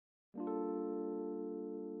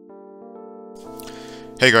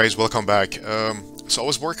Hey guys, welcome back. So I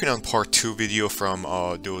was working on part 2 video from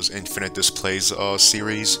those infinite displays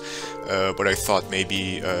series, but I thought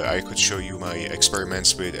maybe I could show you my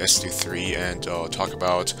experiments with SD3 and talk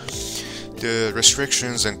about the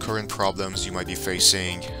restrictions and current problems you might be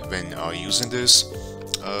facing when using this.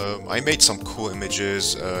 I made some cool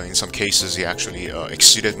images. In some cases they actually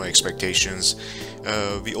exceeded my expectations.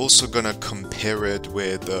 We also gonna compare it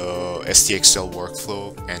with SDXL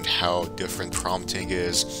workflow and how different prompting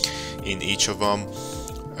is in each of them.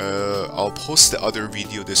 I'll post the other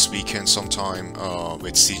video this weekend sometime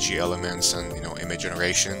with CG elements and image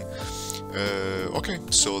generation. Okay,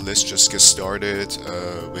 so let's just get started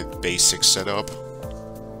with basic setup.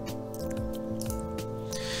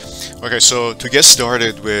 Okay, so to get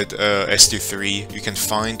started with SD3, you can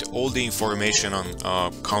find all the information on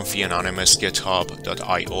Comfy Anonymous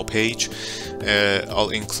github.io page. I'll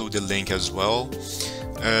include the link as well.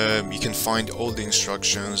 You can find all the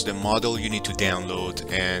instructions, the model you need to download,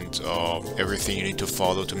 and everything you need to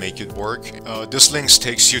follow to make it work. This link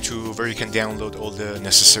takes you to where you can download all the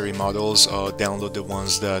necessary models, download the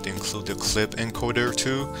ones that include the clip encoder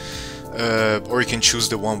too. Or you can choose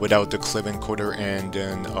the one without the clip encoder, and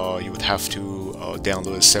then you would have to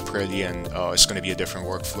download it separately, and it's going to be a different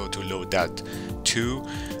workflow to load that too.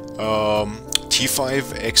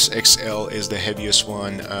 T5XXL is the heaviest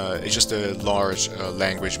one. It's just a large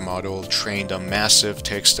language model trained on massive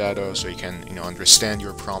text data, so you can understand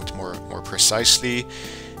your prompt more precisely.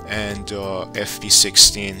 And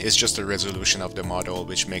FP16 is just the resolution of the model,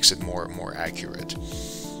 which makes it more accurate.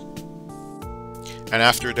 And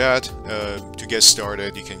after that, to get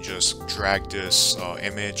started, you can just drag this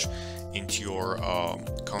image into your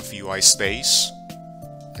ComfyUI space,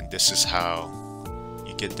 and this is how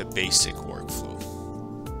you get the basic workflow.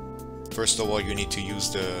 First of all, you need to use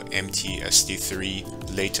the empty SD3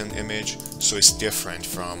 latent image, so it's different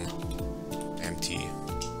from empty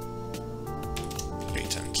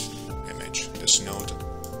latent image, this node.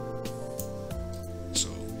 So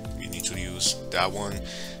you need to use that one.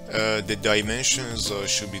 The dimensions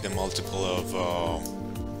should be the multiple of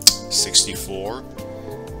 64.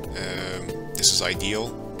 This is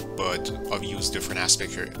ideal, but I've used different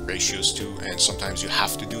aspect ratios too, and sometimes you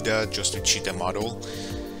have to do that just to cheat the model.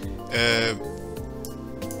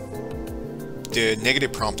 The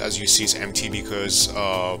negative prompt, as you see, is empty because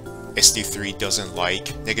SD3 doesn't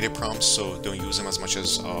like negative prompts, so don't use them as much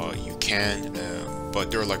as you can.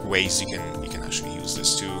 But there are like ways you can actually use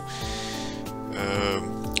this too.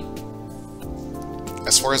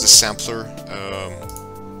 As far as the sampler,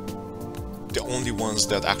 the only ones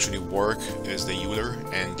that actually work is the Euler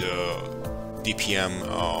and DPM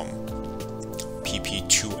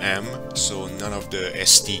PP2M, so none of the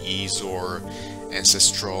SDEs or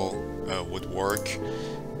Ancestral would work.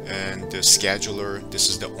 And the scheduler, this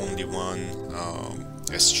is the only one,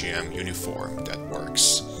 SGM uniform, that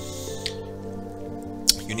works.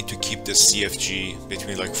 You need to keep the CFG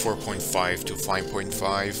between like 4.5 to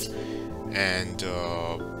 5.5. And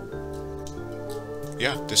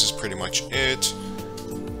yeah, this is pretty much it.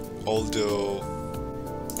 Although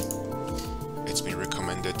it's been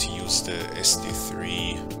recommended to use the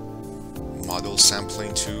SD3 model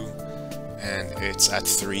sampling too, and it's at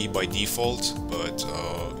 3 by default, but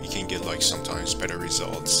you can get like sometimes better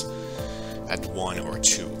results at 1 or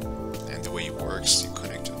 2. And the way it works, you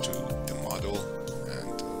connect it to the model,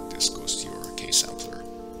 and this goes to your K sampler.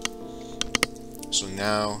 So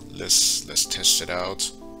now let's test it out.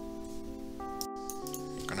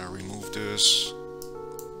 I'm gonna remove this,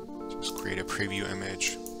 just create a preview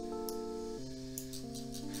image.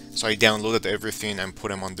 So I downloaded everything and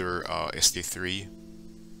put them under SD3.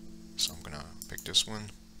 So I'm gonna pick this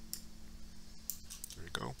one. There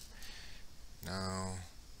we go. Now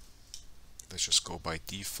let's just go by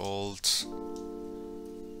default.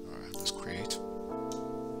 Alright, let's create.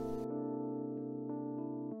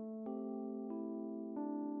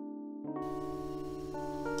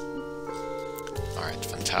 Alright,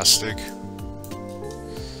 fantastic.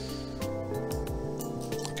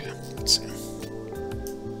 Okay, let's see.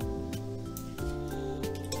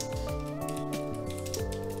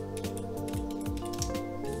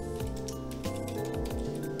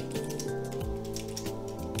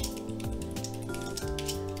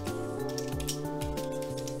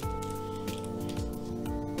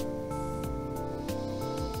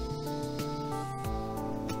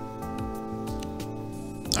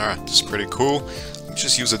 Alright, this is pretty cool.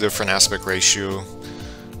 Just use a different aspect ratio.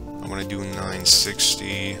 I'm gonna do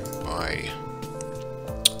 960 by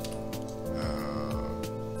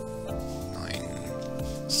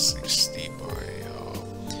 960 by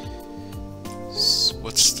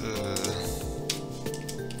what's the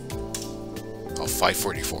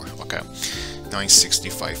 544. Okay, 960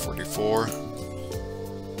 544.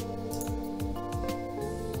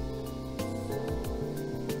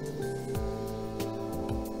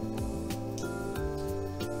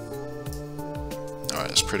 Alright,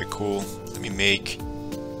 that's pretty cool. Let me make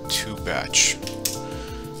 2 batch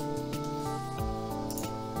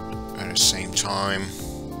at the same time.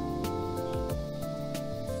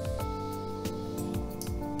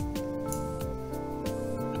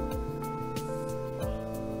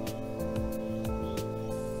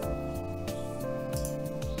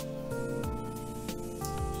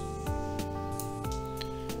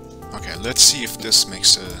 Okay, let's see if this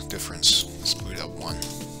makes a difference. Let's boot up one.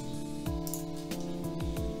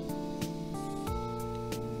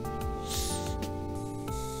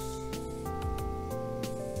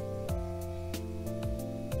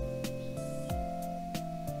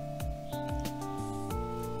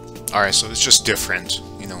 Alright, so it's just different,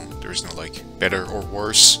 you know, there's no like better or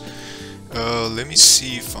worse. Let me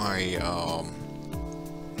see if I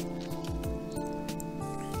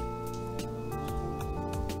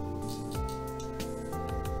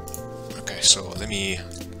okay, so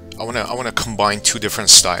I wanna combine 2 different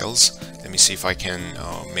styles. Let me see if I can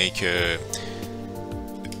make a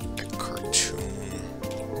cartoon.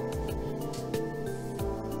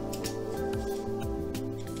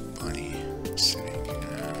 Bunny sitting in a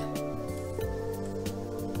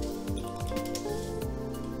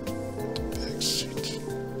back seat.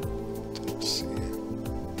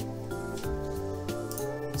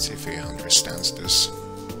 Let's see if he understands this.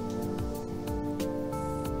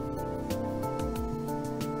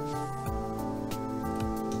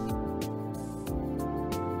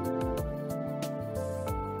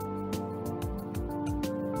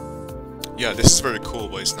 Yeah, this is very cool,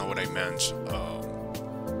 but it's not what I meant. I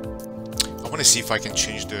want to see if I can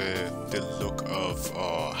change the look of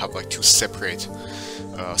have like 2 separate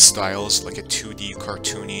styles, like a 2D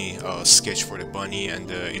cartoony sketch for the bunny and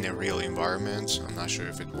in a real environment. I'm not sure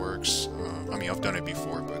if it works. I mean, I've done it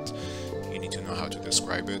before, but you need to know how to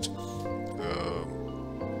describe it.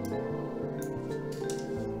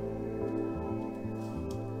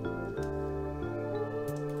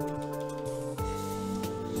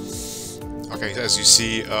 Okay, as you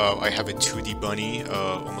see, I have a 2D bunny,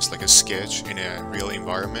 almost like a sketch in a real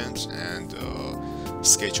environment, and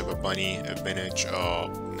sketch of a bunny, a vintage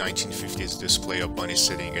 1950s display of bunny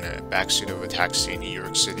sitting in a backseat of a taxi in New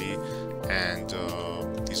York City, and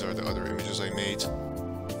these are the other images I made.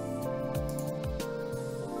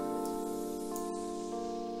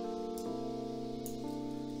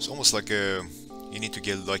 It's almost like you need to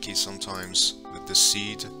get lucky sometimes with the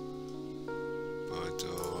seed, but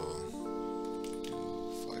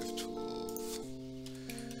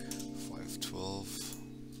 512.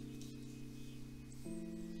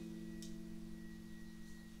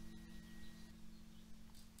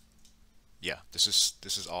 Yeah, this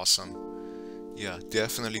is awesome. Yeah,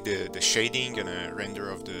 definitely the shading and render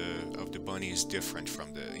of the bunny is different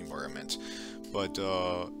from the environment, but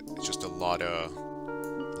it's just a lot of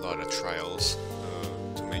trials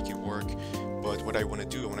to make it work. But what I want to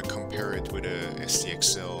do, I want to compare it with a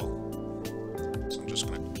SDXL. So I'm just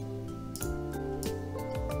gonna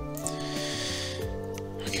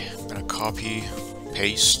copy,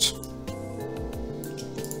 paste.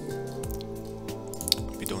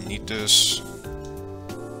 We don't need this.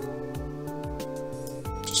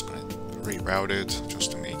 Just gonna reroute it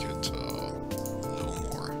just to make it a little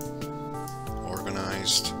more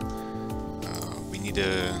organized. We need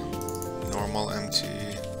a normal empty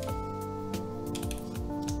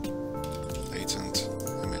latent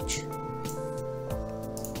image.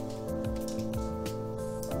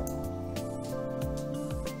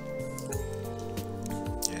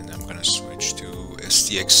 And I'm gonna switch to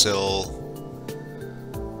SDXL.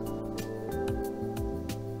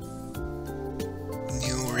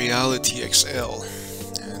 New Reality XL,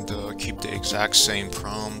 and keep the exact same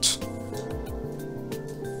prompt. And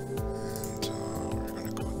we're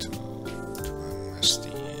gonna go to MSD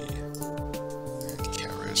and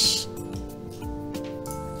Keras.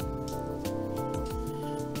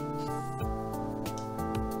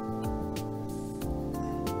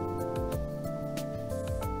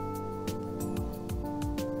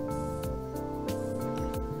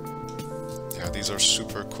 Yeah, these are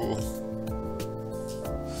super cool.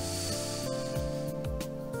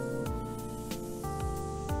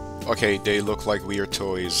 Okay, they look like weird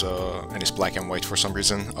toys, and it's black and white for some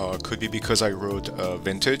reason. Could be because I wrote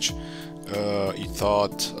vintage. He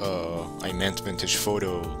thought I meant vintage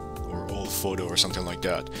photo or old photo or something like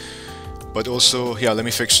that. But also, yeah, let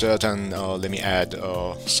me fix that, and let me add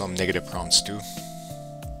some negative prompts too.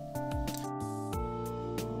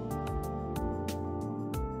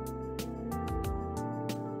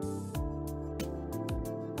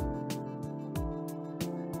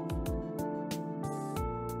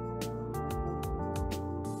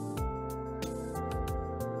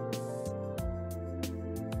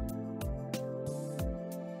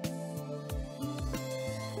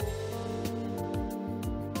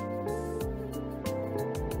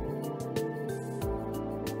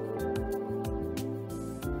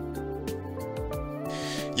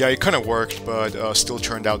 Yeah, it kind of worked, but still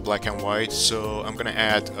turned out black and white. So I'm gonna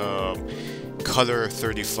add color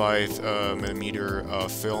 35mm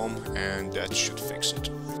film, and that should fix it.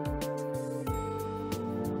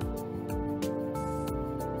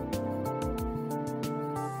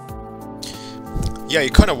 Yeah,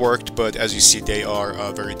 it kind of worked, but as you see, they are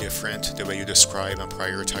very different, the way you describe and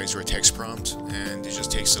prioritize your text prompt, and it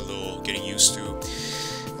just takes a little getting used to.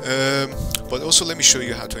 But also let me show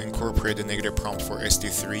you how to incorporate the negative prompt for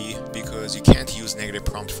SD3, because you can't use negative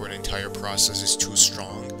prompt for the entire process, it's too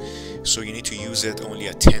strong. So you need to use it only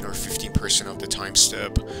at 10 or 15% of the time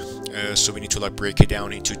step. So we need to like break it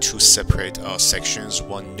down into two separate sections,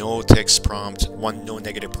 one no text prompt, one no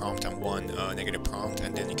negative prompt, and one negative prompt,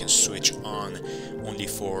 and then you can switch on only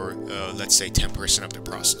for let's say 10% of the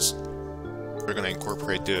process. We're going to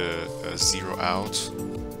incorporate the zero out,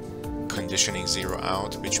 conditioning zero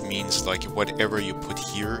out, which means like whatever you put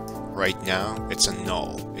here right now, it's a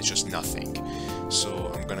null, it's just nothing.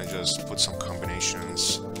 So I'm gonna just put some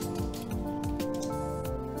combinations.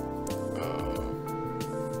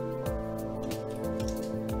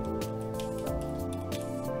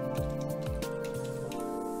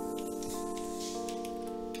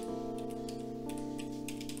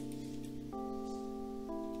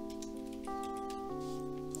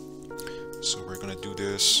 So we're gonna do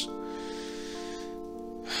this.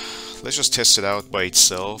 Let's just test it out by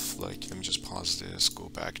itself. Like, let me just pause this, go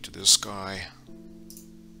back to this guy.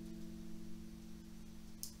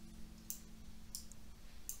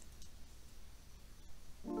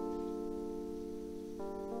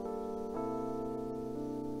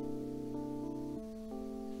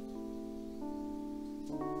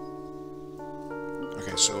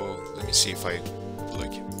 Okay, so let me see if I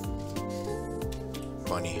like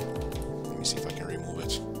bunny. Let me see if I can remove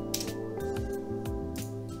it.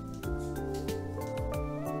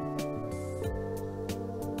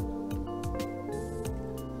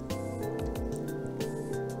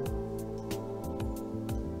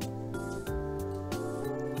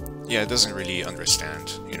 Yeah, it doesn't really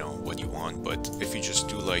understand, you know, what you want, but if you just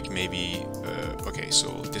do like maybe, okay,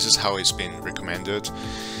 so this is how it's been recommended.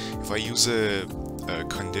 If I use a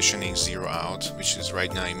conditioning zero out, which is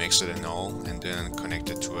right now it makes it a null, and then connect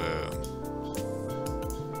it to a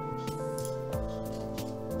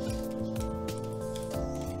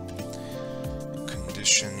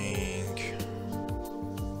conditioning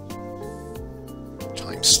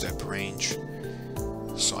time step range.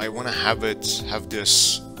 So I want to have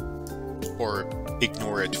this or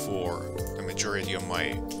ignore it for the majority of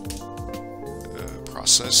my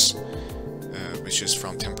process, which is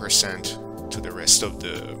from 10% to the rest of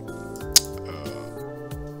the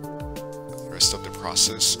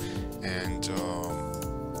process, and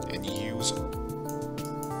use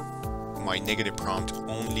my negative prompt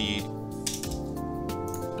only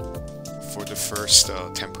for the first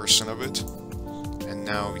 10% of it, and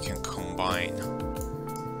now we can combine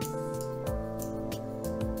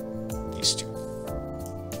these two.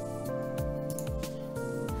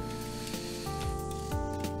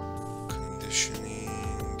 Conditioning,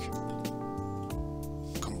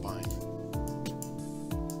 combine,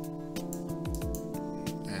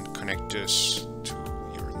 and connect this to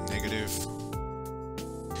your negative.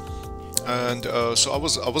 And so I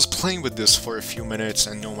was playing with this for a few minutes,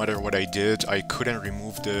 and no matter what I did, I couldn't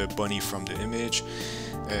remove the bunny from the image.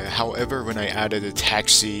 However, when I added a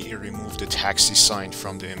taxi, it removed the taxi sign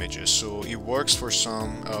from the images. So it works for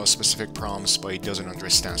some specific prompts, but it doesn't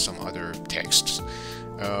understand some other texts.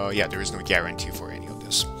 Yeah, there is no guarantee for any of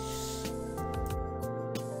this.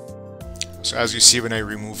 So as you see, when I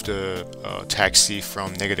removed the taxi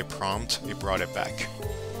from negative prompt, it brought it back.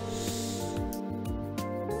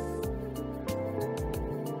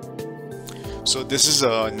 So this is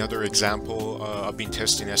another example. I've been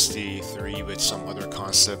testing SD3 with some other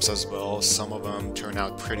concepts as well. Some of them turn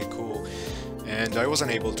out pretty cool, and I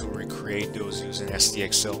wasn't able to recreate those using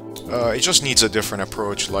SDXL. It just needs a different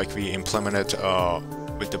approach, like we implemented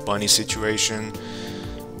with the bunny situation.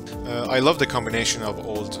 I love the combination of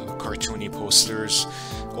old cartoony posters,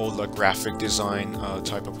 old graphic design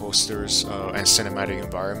type of posters, and cinematic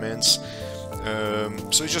environments.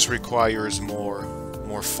 So it just requires more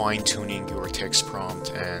fine-tuning your text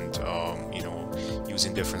prompt, and you know,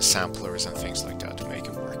 using different samplers and things like that to make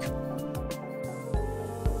it work.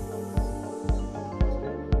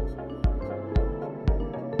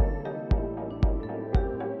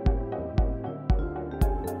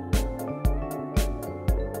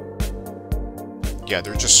 Yeah,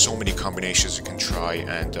 there are just so many combinations you can try,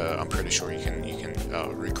 and I'm pretty sure you can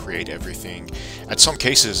recreate everything. At some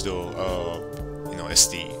cases though, you know,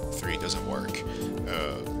 SD3 doesn't work.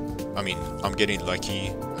 I mean, I'm getting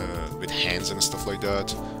lucky with hands and stuff like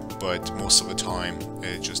that, but most of the time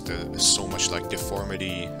it just so much like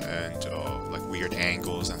deformity and like weird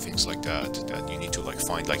angles and things like that you need to like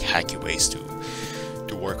find like hacky ways to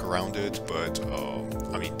work around it. But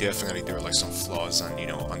I mean, definitely there are like some flaws and, you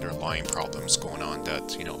know, underlying problems going on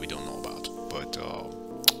that, you know, we don't know about. But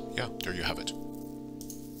yeah, there you have it.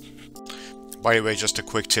 By the way, just a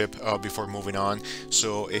quick tip before moving on.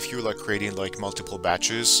 So if you're like creating like multiple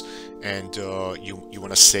batches and you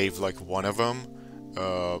want to save like one of them,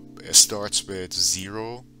 it starts with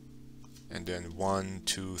 0 and then 1,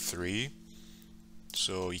 2, 3.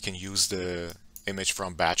 So you can use the image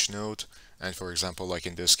from batch node, and for example, like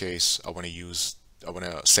in this case, I want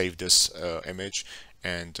to save this image,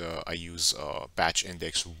 and I use batch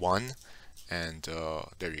index 1, and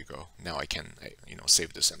there you go. Now I can you know,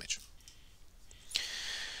 save this image.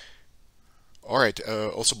 All right.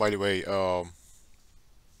 Also, by the way,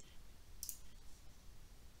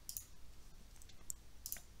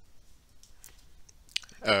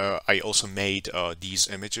 I also made these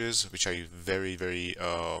images, which I very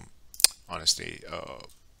honestly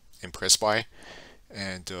impressed by,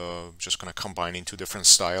 and just gonna combine into different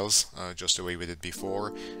styles, just the way we did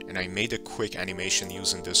before. And I made a quick animation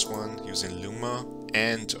using this one, using Luma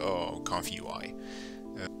and ComfyUI.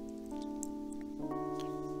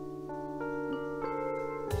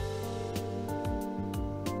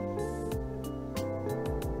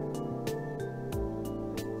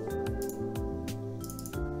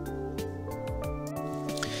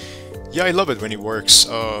 Yeah, I love it when it works.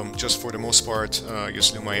 Just for the most part, I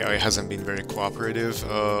guess LumaAI hasn't been very cooperative.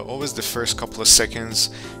 Always the first couple of seconds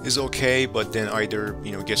is okay, but then either,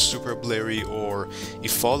 you know, gets super blurry, or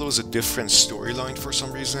it follows a different storyline for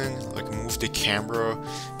some reason, like move the camera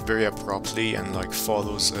very abruptly and like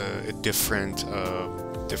follows a different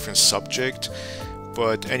subject.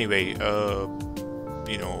 But anyway,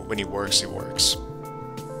 you know, when it works, it works.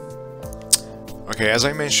 Okay, as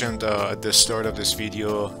I mentioned at the start of this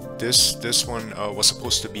video, this one was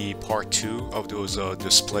supposed to be part 2 of those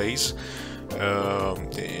displays,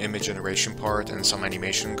 the image generation part and some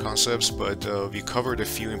animation concepts, but we covered a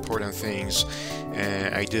few important things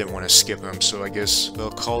and I didn't want to skip them, so I guess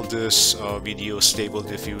we'll call this video Stable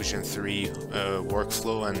Diffusion 3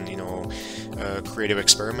 Workflow and, you know, Creative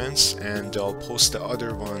Experiments, and I'll post the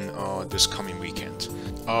other one this coming weekend.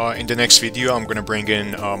 In the next video, I'm going to bring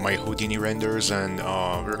in my Houdini renders, and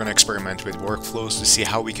we're going to experiment with workflows to see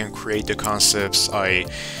how we can create the concepts I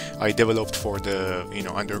developed for the, you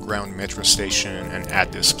know, underground metro station and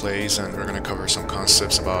add displays, and we're going to cover some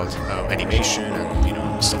concepts about animation and, you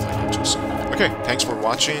know, stuff like that too. So, okay, thanks for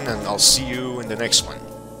watching, and I'll see you in the next one.